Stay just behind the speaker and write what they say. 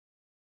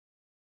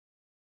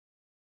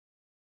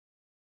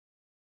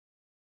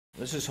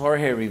This is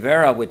Jorge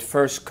Rivera with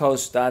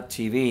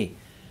FirstCoast.tv,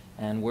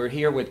 and we're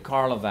here with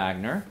Karla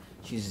Wagner.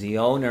 She's the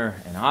owner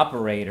and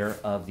operator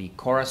of the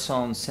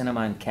Corazon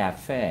Cinema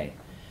Cafe.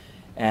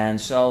 And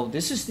so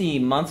this is the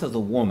month of the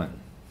woman,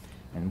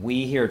 and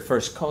we here at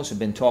First Coast have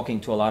been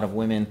talking to a lot of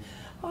women,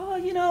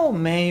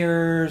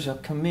 mayors,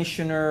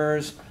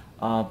 commissioners,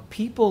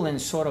 people in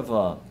sort of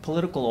a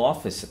political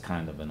office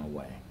kind of in a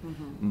way.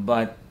 Mm-hmm.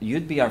 But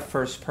you'd be our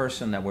first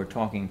person that we're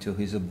talking to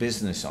who's a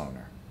business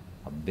owner,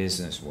 a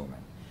businesswoman.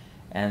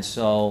 And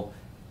so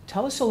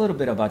tell us a little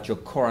bit about your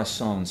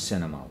Corazon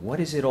Cinema.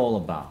 What is it all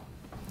about?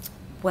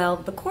 Well,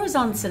 the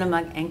Corazon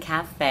Cinema and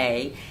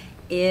Cafe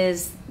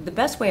is, the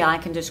best way I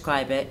can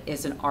describe it,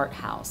 is an art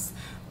house.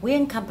 We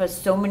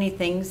encompass so many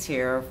things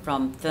here,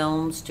 from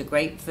films to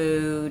great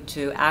food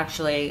to,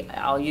 actually,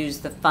 I'll use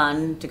the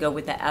fun to go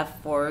with the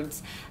F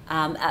words.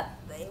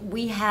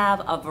 We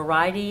have a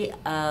variety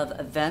of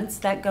events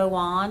that go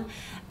on,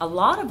 a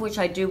lot of which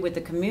I do with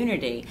the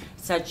community,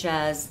 such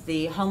as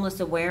the homeless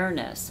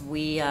awareness.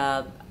 We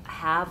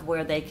have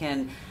where they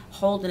can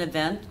hold an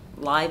event.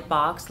 Live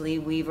Box, Lee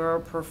Weaver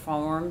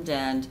performed,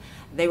 and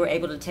they were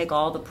able to take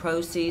all the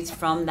proceeds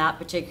from that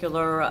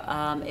particular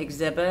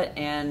exhibit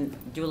and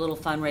do a little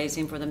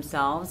fundraising for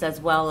themselves,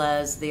 as well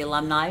as the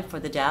alumni for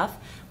the deaf.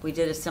 We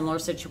did a similar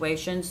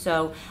situation.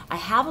 So I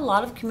have a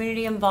lot of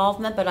community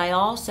involvement, but I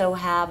also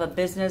have a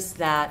business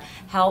that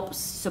helps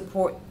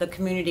support the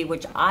community,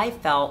 which I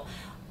felt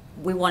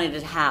we wanted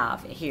to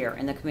have here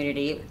in the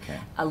community. Okay.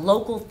 A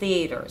local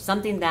theater,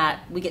 something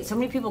that we get so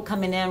many people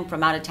coming in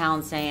from out of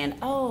town saying,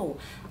 oh,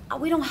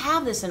 we don't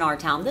have this in our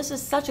town. This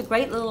is such a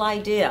great little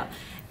idea.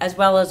 As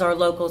well as our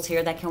locals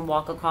here that can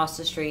walk across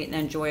the street and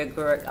enjoy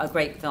a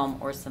great film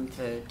or some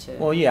food too.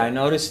 Well, yeah, I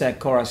noticed that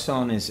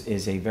Corazon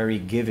is a very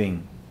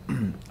giving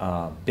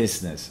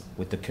business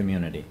with the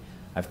community.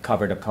 I've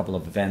covered a couple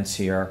of events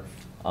here,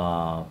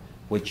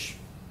 which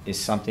is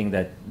something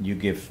that you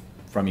give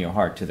from your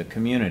heart to the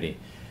community.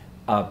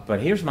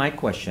 But here's my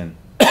question.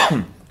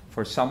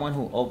 For someone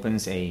who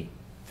opens a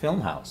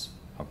film house,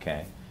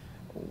 okay,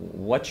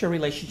 what's your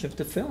relationship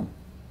to film?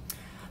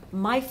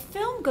 My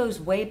film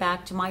goes way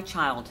back to my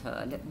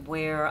childhood,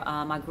 where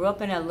I grew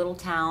up in a little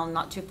town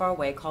not too far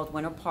away called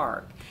Winter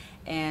Park,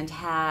 and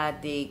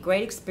had the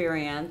great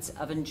experience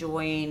of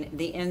enjoying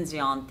the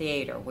Enzion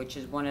Theater, which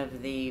is one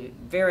of the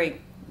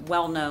very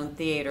well-known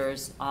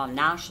theaters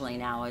nationally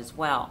now as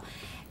well.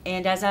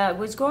 And as I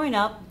was growing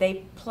up,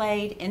 they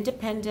played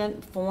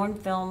independent foreign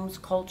films,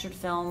 cultured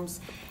films,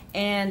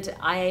 and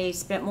I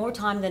spent more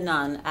time than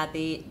none at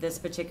this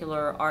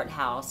particular art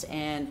house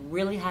and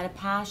really had a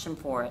passion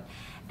for it.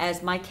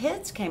 As my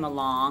kids came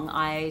along,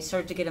 I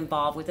started to get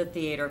involved with the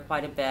theater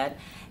quite a bit,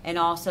 and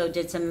also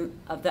did some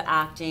of the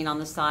acting on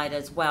the side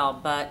as well.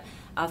 But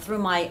through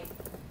my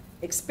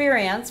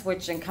experience,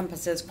 which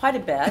encompasses quite a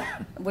bit,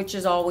 which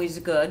is always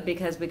good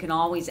because we can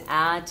always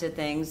add to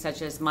things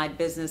such as my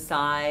business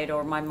side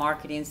or my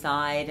marketing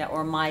side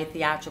or my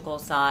theatrical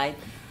side,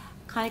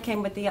 kind of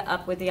came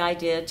up with the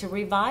idea to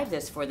revive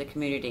this for the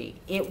community.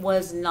 It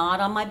was not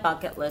on my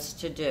bucket list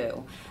to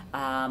do.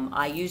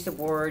 I use the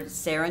word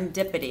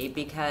serendipity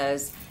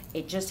because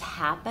it just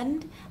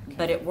happened,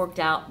 but it worked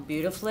out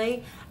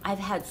beautifully. I've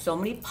had so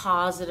many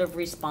positive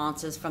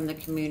responses from the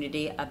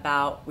community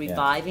about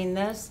reviving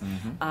this.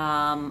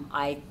 Mm-hmm.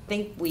 I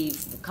think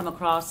we've come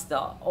across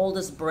the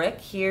oldest brick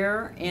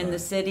here in the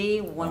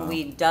city when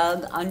we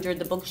dug under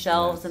the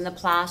bookshelves and the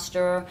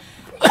plaster.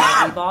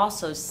 We've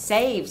also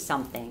saved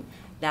something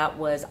that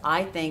was,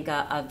 I think,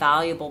 a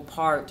valuable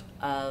part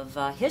of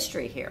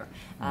history here.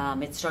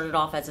 It started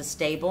off as a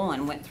stable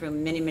and went through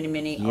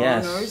many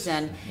owners,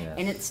 and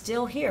it's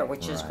still here,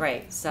 which is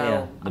great.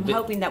 So I'm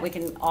hoping that we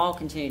can all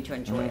continue to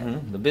enjoy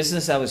it. The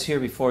business that was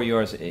here before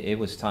yours, it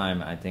was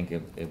time. I think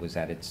it was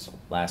at its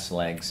last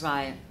legs.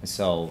 Right.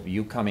 So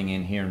you coming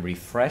in here and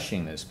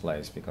refreshing this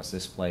place, because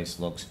this place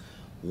looks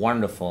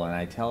wonderful. And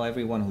I tell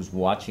everyone who's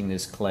watching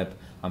this clip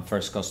on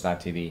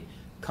FirstCoast.tv,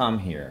 come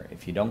here.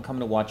 If you don't come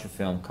to watch a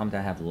film, come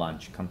to have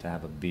lunch, come to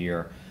have a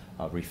beer,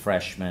 a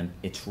refreshment.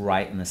 It's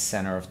right in the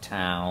center of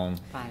town.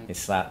 Right.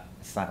 It's not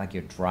like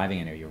you're driving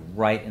in here. You're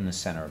right in the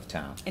center of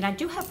town. And I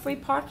do have free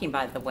parking,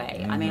 by the way.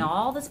 Mm-hmm. I mean,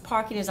 all this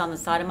parking is on the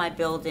side of my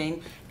building.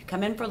 If you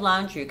come in for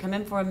lunch or you come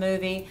in for a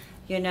movie,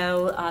 you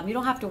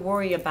don't have to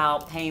worry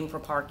about paying for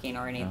parking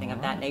or anything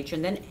of that nature.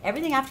 And then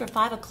everything after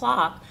 5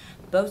 o'clock,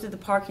 both of the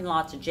parking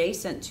lots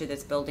adjacent to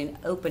this building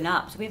open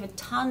up. So we have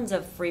tons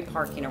of free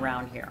parking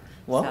around here.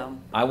 Well,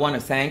 I want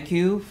to thank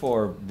you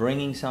for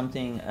bringing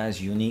something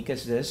as unique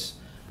as this.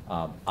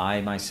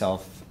 I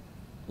myself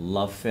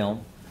love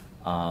film,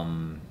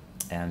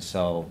 and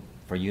so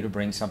for you to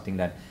bring something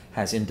that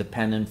has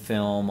independent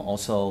film,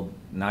 also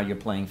now you're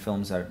playing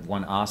films that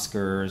won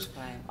Oscars,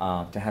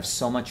 to have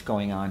so much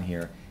going on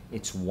here,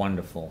 it's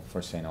wonderful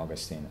for St.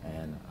 Augustine,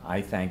 and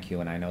I thank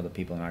you, and I know the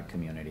people in our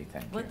community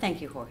thank you. Well,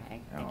 thank you, Jorge.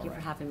 Thank you for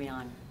having me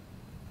on.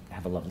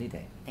 Have a lovely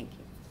day. Thank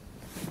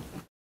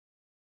you.